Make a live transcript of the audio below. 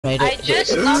Made I it.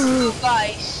 just knocked you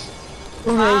guys.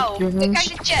 Oh Wow. my Look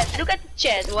gosh. at the chat. Look at the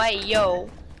chat. Why, yo?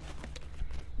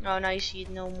 Oh, now you see it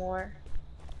no more.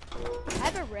 I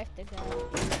have a rift to go.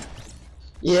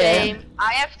 Yeah. Same.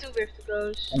 I have 2 rift to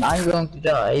goes. And I'm going to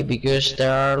die because there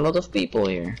are a lot of people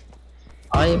here.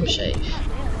 I am safe. Not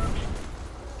really.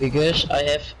 Because I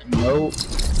have no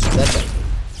weapon.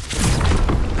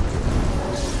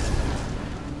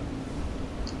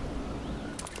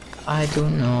 I do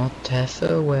not have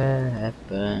a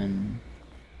weapon.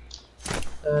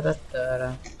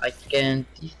 Ta-da-ta-da. I can't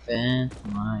defend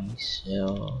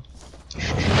myself.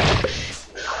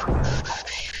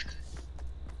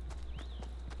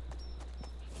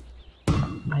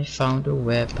 I found a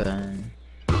weapon.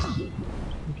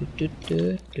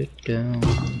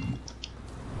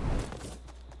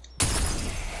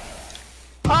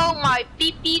 Oh my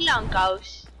PP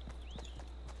langkous.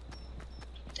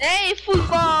 Hey,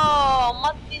 football!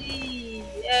 Matti!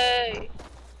 Hey!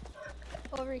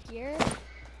 Over here.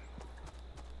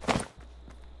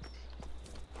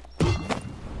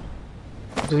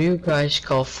 Do you guys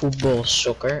call football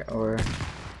soccer or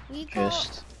We call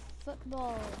just?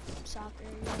 football soccer.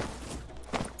 Yeah.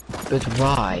 But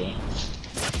why?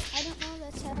 I don't know.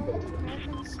 That's how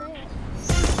Americans say it.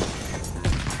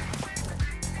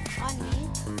 On me.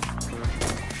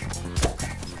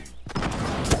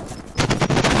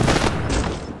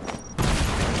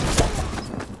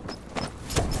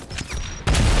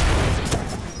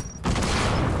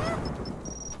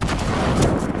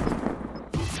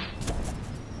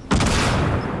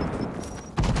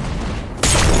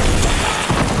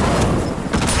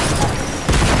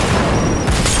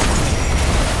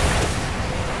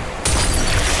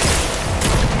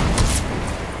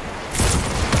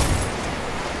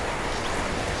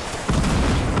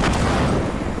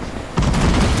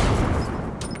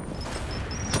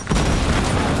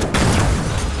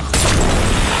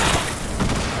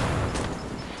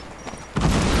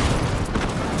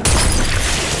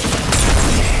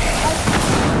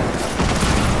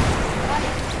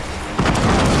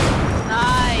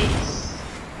 Nice!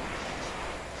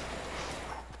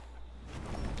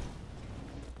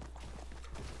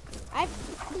 I've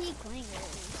 3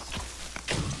 clangers.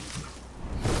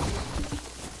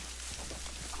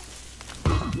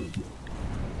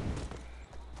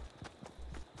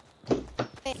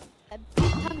 Wait,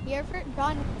 come here for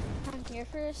Don. Come here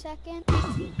for a second.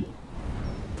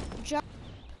 Jump.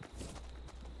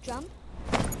 Jump.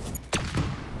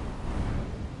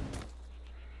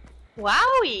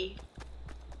 Wowie!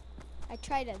 I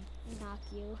try to knock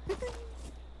you.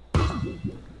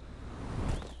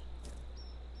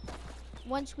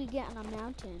 Once we get on a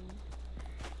mountain,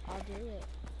 I'll do it.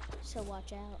 So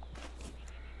watch out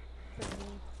for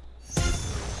me.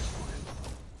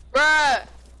 Bruh!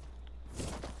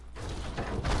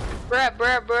 Bruh.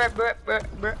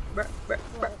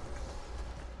 What?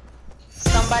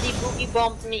 Somebody boogie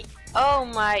bombed me. Oh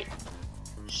my.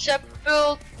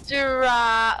 Sepultura.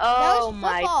 That Oh was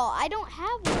my. football. I don't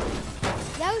have one.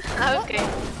 That was Okay.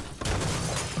 football.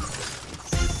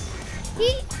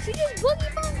 She just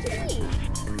boogie bombed me.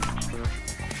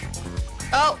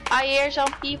 Oh, I hear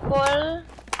some people.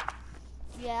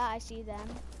 Yeah, I see them.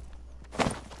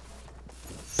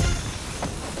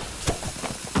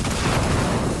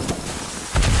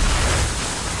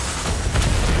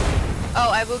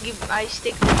 Oh, I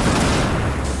stick.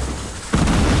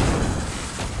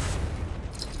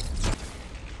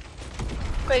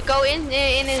 Okay, go in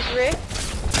his rift.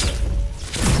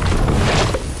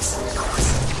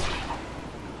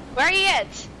 Where are you at?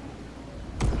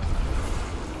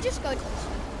 Just go to this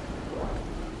one.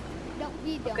 Don't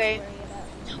Okay. worry about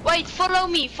it. Wait, follow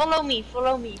me.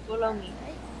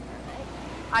 Right?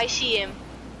 I see him.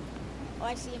 Oh,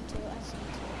 I see him too. I see him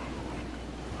too.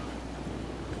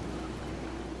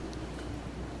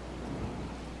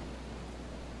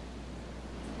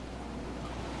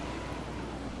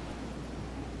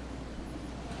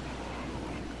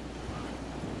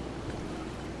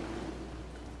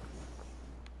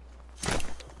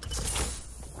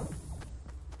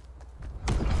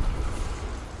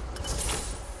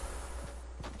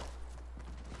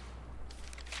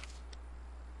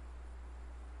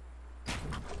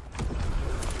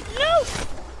 No!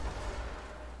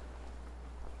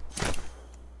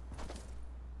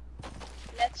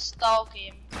 Let's stalk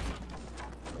him.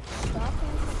 Stop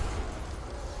him.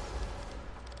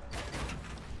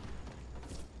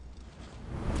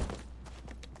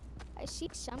 I see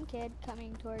some kid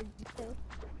coming towards you.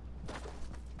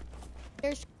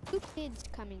 There's 2 kids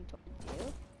coming towards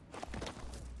you.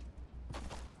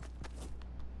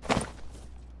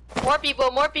 More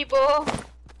people.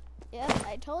 Yep,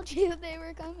 I told you they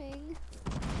were coming.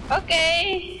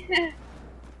 Okay.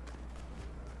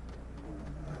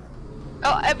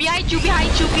 Oh, behind you,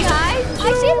 behind you, behind you.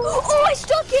 I see him. Oh, I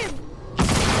struck him.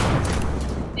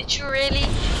 Did you really?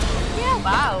 Yeah.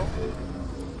 Wow.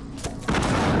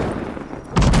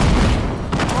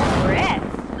 Oh, red.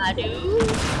 Aduh.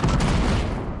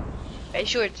 Hey,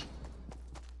 short.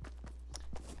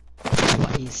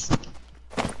 Nice.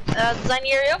 Er zijn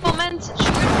hier heel veel mensen.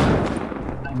 Short.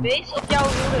 Wees op jouw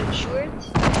hoede, short.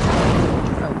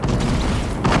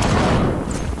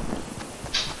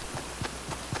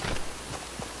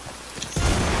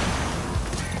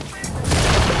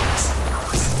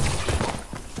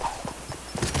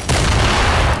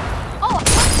 Oh,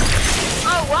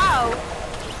 wow.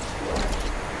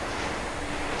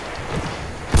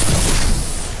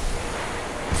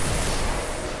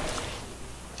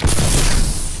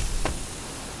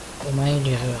 Voor mij in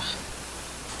die rug.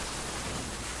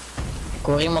 Ik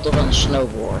hoor iemand op een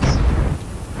snowboard.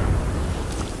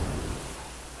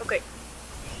 Oké.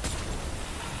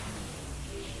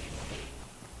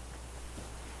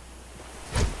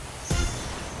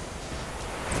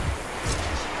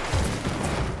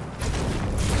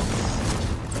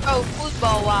 Oh,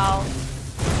 voetbal, wow.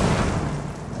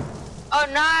 Oh,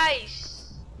 nice.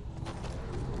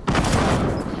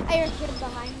 I heard him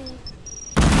behind me.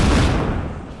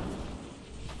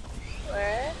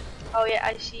 Where? Oh yeah,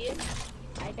 I see it.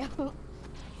 I know.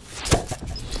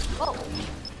 Whoa.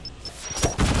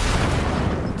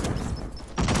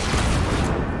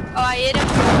 Oh, I hit him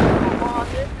for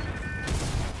 100.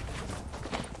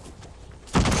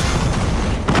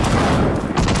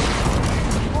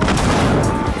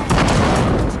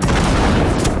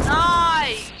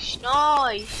 Nice,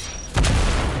 nice.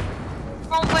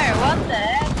 From where? What the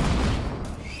heck?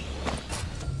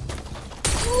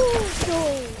 Ooh, no.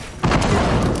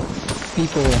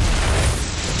 People.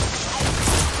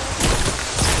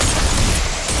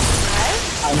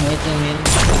 I'm hitting him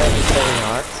very, very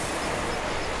hard.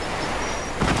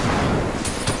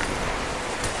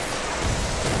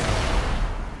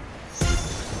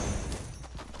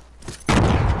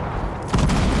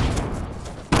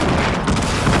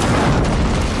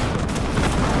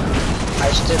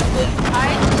 I stood there. I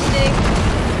stick.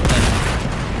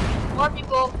 More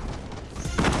people.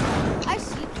 I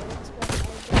see bullets, but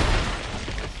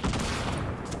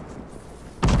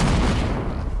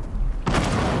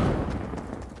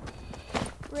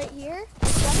right here.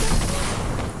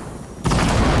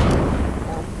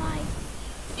 Oh my.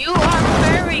 You are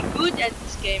very good at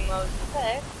this game mode. What the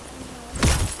heck?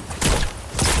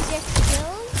 Is there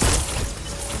skills?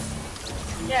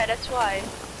 Yeah, that's why.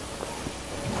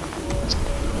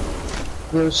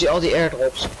 Yo, zie al die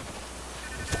airdrops.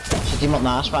 Er zit iemand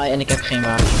naast mij en ik heb geen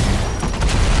wapen.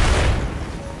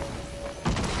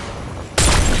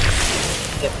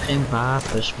 Ik heb geen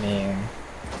wapens meer.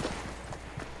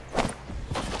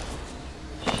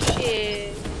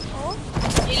 Shit. Oh,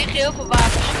 Hier liggen heel veel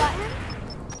wapens. I got him.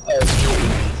 Oh, sorry.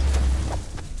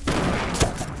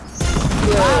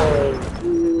 Wow.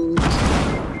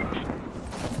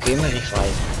 Kun je me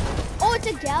revive? Oh, it's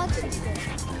a galaxy skin.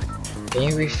 Kun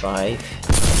je revive?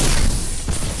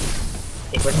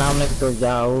 Ik word namelijk door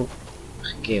jou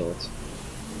gekilld.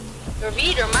 Door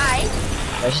wie? Door mij?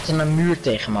 Wij zitten een muur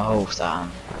tegen mijn hoofd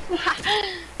aan.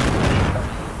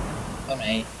 Oh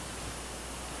nee,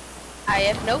 I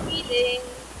have no healing.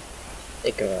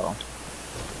 ik wel.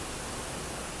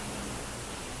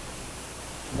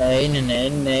 Nee. I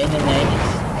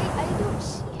don't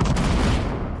see him.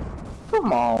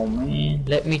 Come on, man.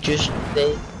 Let me just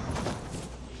take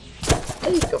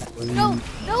a breathe. No,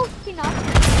 he knocked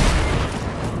me.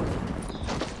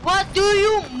 What do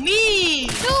you mean?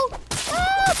 No!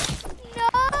 Ah! No!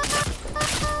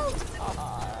 Oh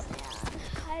man,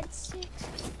 I had 6.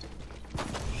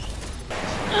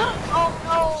 Oh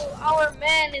no, our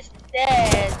man is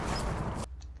dead.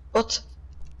 Wat?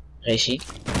 Racy?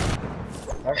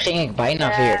 Daar ging ik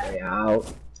bijna weer door jou.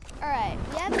 Alright,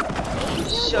 we have 8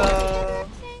 kills Zo. altogether, I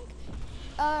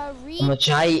think. Omdat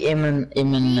jij in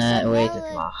mijn hoe heet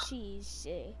het lag.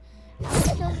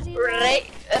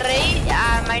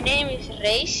 My name is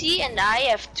Racy and I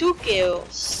have 2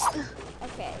 kills.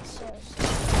 Okay, so.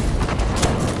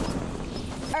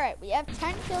 Alright, we have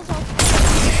 10 kills altogether.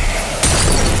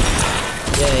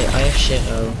 Yay, I have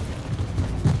 0.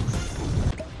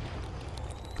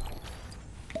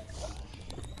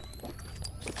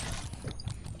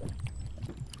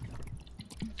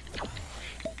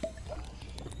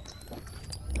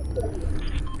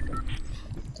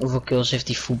 Hoeveel kills heeft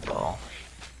die voetbal?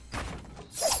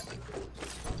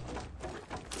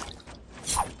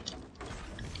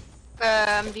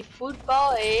 Die die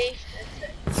voetbal heeft...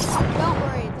 Don't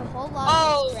worry, the whole lot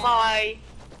Oh is grass. my.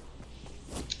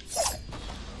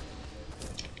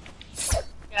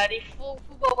 Ja, die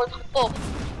voetbal wordt gepopt.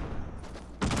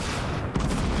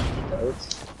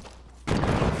 Dood.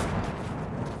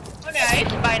 Oh nee, hij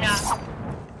heeft het bijna.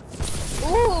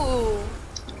 Oeh.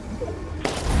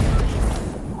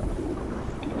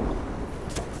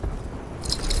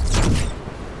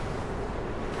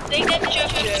 Take that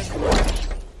chungus.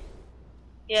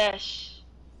 Yes.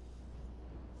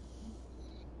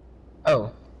 Oh.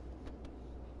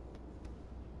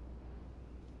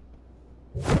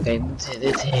 Oké,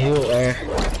 dit heel erg.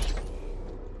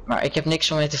 Maar ik heb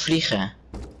niks om mee te vliegen.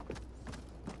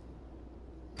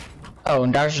 Oh,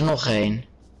 en daar is er nog één.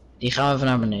 Die gaan we even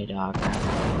naar beneden haken.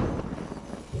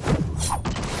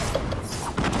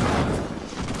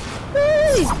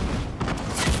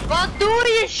 Wat doe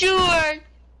je, Sjoerd?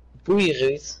 Boeien,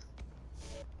 Ruud.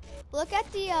 Look at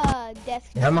the death.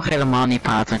 Jij mag helemaal niet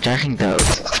praten, want jij ging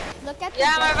dood. Look at the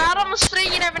Ja, maar death. waarom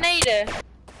spring je naar beneden?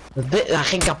 Hij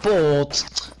ging kapot.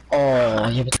 Oh,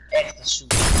 je bent echt een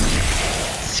soep.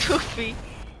 Soefie.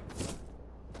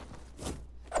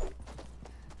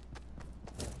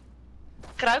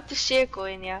 Kruip de cirkel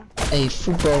in, ja. Hey,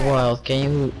 Football Wild,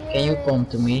 can you come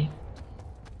to me?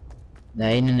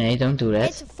 Nee, don't do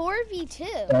It's that. a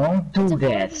 4v2. Don't do It's a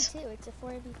that. 4v2. It's a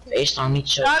 4v2. Wees nou niet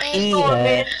zo Daar is door,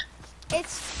 gierig. It's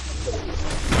a football.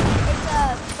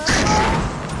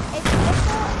 It's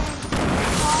football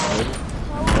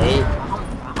and Nee,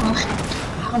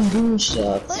 waarom doen ze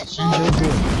dat? Ze zijn zo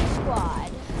dom. squad.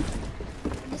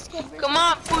 This kid Come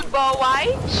on, football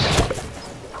white.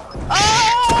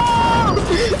 Oh!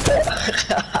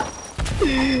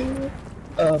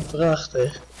 Oh,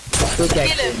 prachtig. Goed, Kill kijk.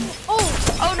 hem. Oh!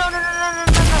 Oh, no.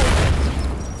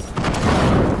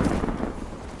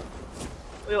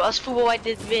 Yo, als voetbal white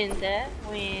dit wint, hè.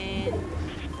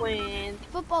 Win.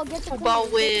 Football, get the Football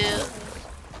players. will.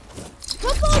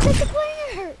 Football, get the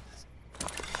players.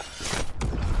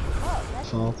 Oh, that's.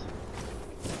 Valt.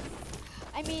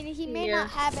 I mean, he may Here. not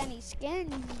have any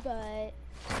skins, but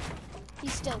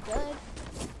he's still good.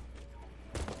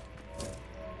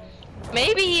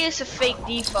 Maybe he is a fake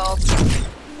default.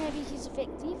 Maybe he's a fake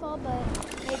default,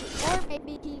 but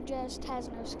maybe he just has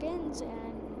no skins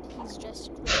and he's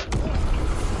just really good.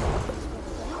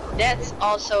 That's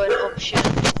also an option.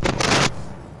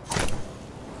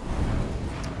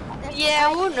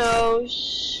 Yeah, who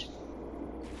knows?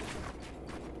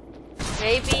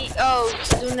 Maybe. Oh,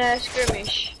 ze doen een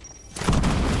skirmish.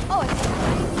 Oh, it's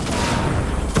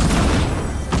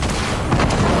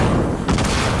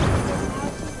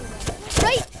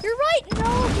right. You're right.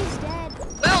 No, he's dead.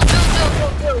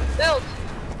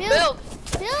 Build.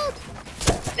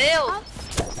 Build.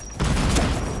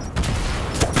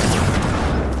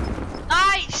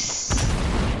 Nice.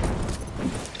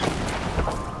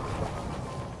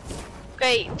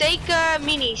 Okay, take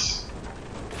minis.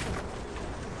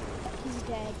 He's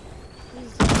dead.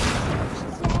 He's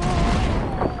dead.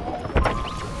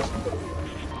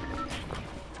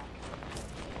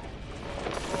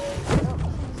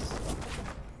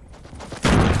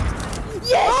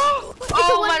 Yes! It's a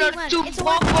Oh my 1v1. god, 2 It's a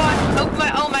 1 1. Oh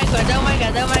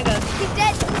my god. He's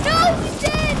dead. No, he's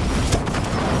dead.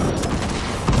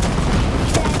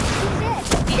 He's dead.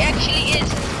 He actually is.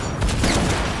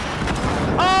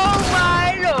 Oh my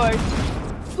lord.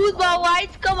 Football white,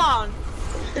 come on.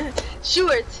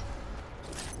 Sjoerd.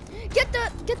 Get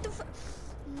the.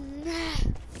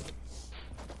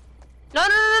 No,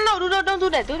 don't do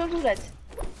that. Don't do that.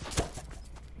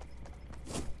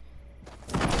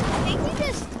 I think he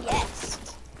just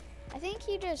guessed. I think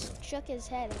he just shook his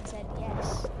head and said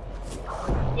yes.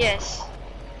 Yes.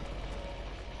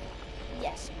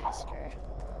 Yes, master.